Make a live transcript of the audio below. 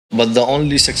but the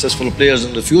only successful players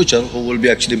in the future who will be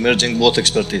actually merging both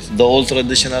expertise, the old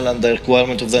traditional and the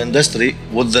requirement of the industry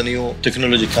with the new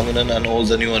technology coming in and all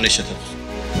the new initiatives.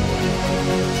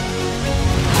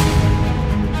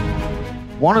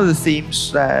 One of the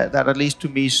themes that at least to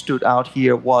me stood out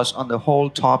here was on the whole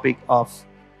topic of,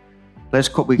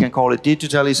 we can call it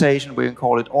digitalisation, we can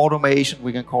call it automation,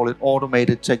 we can call it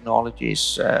automated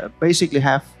technologies. Basically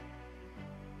have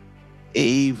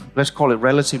a, let's call it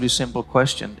relatively simple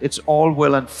question. It's all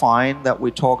well and fine that we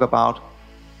talk about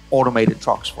automated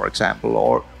trucks, for example,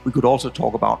 or we could also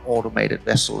talk about automated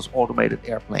vessels, automated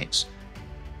airplanes.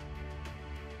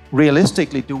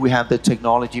 Realistically, do we have the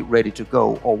technology ready to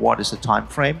go, or what is the time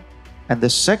frame? And the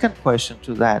second question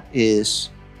to that is,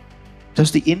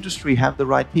 does the industry have the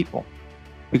right people?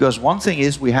 Because one thing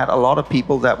is, we had a lot of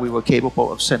people that we were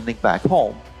capable of sending back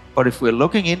home. But if we're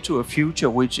looking into a future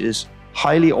which is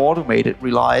highly automated,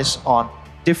 relies on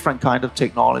different kind of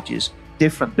technologies,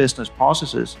 different business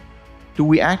processes, do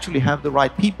we actually have the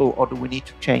right people, or do we need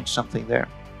to change something there?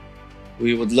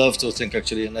 We would love to think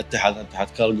actually in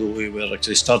Etihad Cargo, we were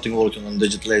actually starting working on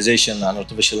digitalization and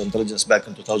artificial intelligence back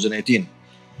in 2018.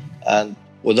 And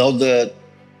without the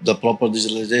proper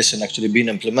digitalization actually being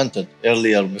implemented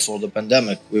earlier before the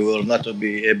pandemic, we were not to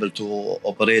be able to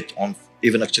operate on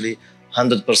even actually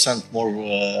 100%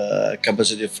 more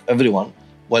capacity of everyone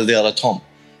while they are at home.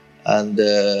 And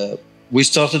we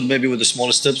started maybe with the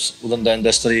small steps within the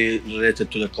industry related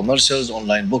to the commercials,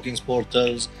 online bookings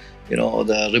portals,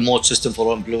 the remote system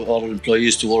for our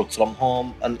employees to work from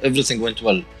home, and everything went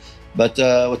well. But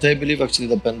what I believe actually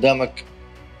the pandemic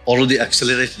already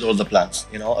accelerated all the plans.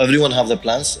 Everyone have the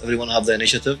plans, everyone have the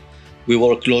initiative. We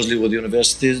work closely with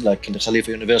universities like the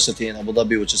Khalifa University in Abu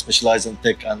Dhabi, which is specialized in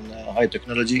tech and high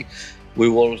technology. We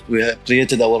have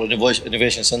created our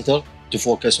innovation center to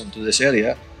focus into this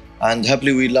area. And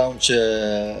happily we launched,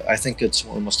 I think it's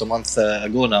almost a month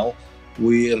ago now,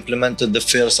 we implemented the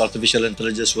first artificial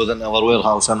intelligence within our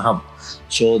warehouse and hub.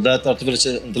 So that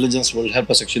artificial intelligence will help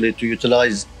us actually to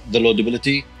utilize the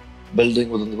loadability building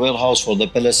within the warehouse for the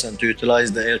pallets and to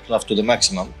utilize the aircraft to the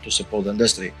maximum to support the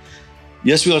industry.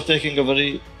 Yes, we are taking a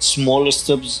very small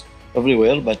steps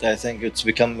everywhere, but I think it's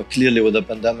become clearly with the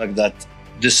pandemic that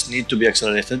this need to be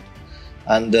accelerated.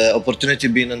 And the opportunity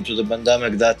being into the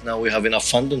pandemic that now we have enough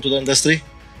fund into the industry.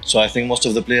 So I think most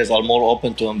of the players are more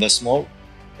open to invest more.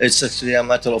 It's actually a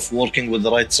matter of working with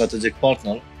the right strategic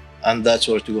partner, and that's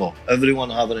where to go.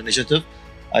 Everyone have an initiative.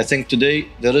 I think today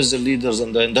there is the leaders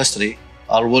in the industry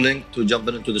are willing to jump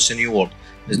into this new world.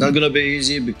 It's not going to be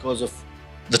easy because of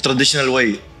the traditional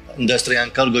way industry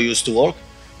and cargo used to work,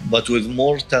 but with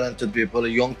more talented people,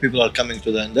 young people are coming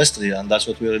to the industry, and that's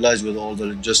what we realize with all the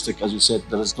logistics. As you said,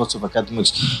 there is lots of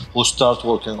academics who start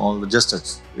working on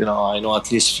logistics. I know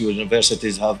at least few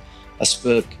universities have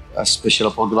a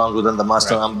special program within the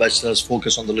master and bachelor's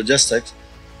focus on the logistics.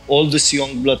 All this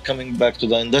young blood coming back to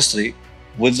the industry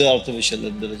with the artificial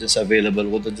intelligence available,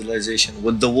 with the digitalization,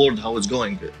 with the world, how it's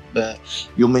going.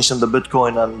 You mentioned the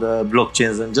Bitcoin and the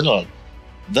blockchains in general.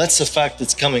 That's a fact,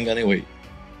 it's coming anyway.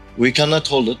 We cannot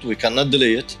hold it, we cannot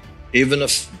delay it. Even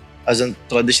if, as a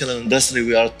traditional industry,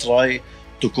 we are trying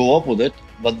to co-op with it,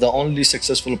 but the only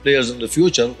successful players in the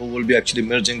future who will be actually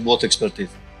merging both expertise,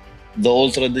 the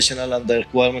old traditional and the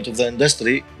requirement of the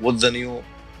industry with the new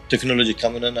technology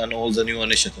coming in and all the new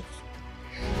initiatives.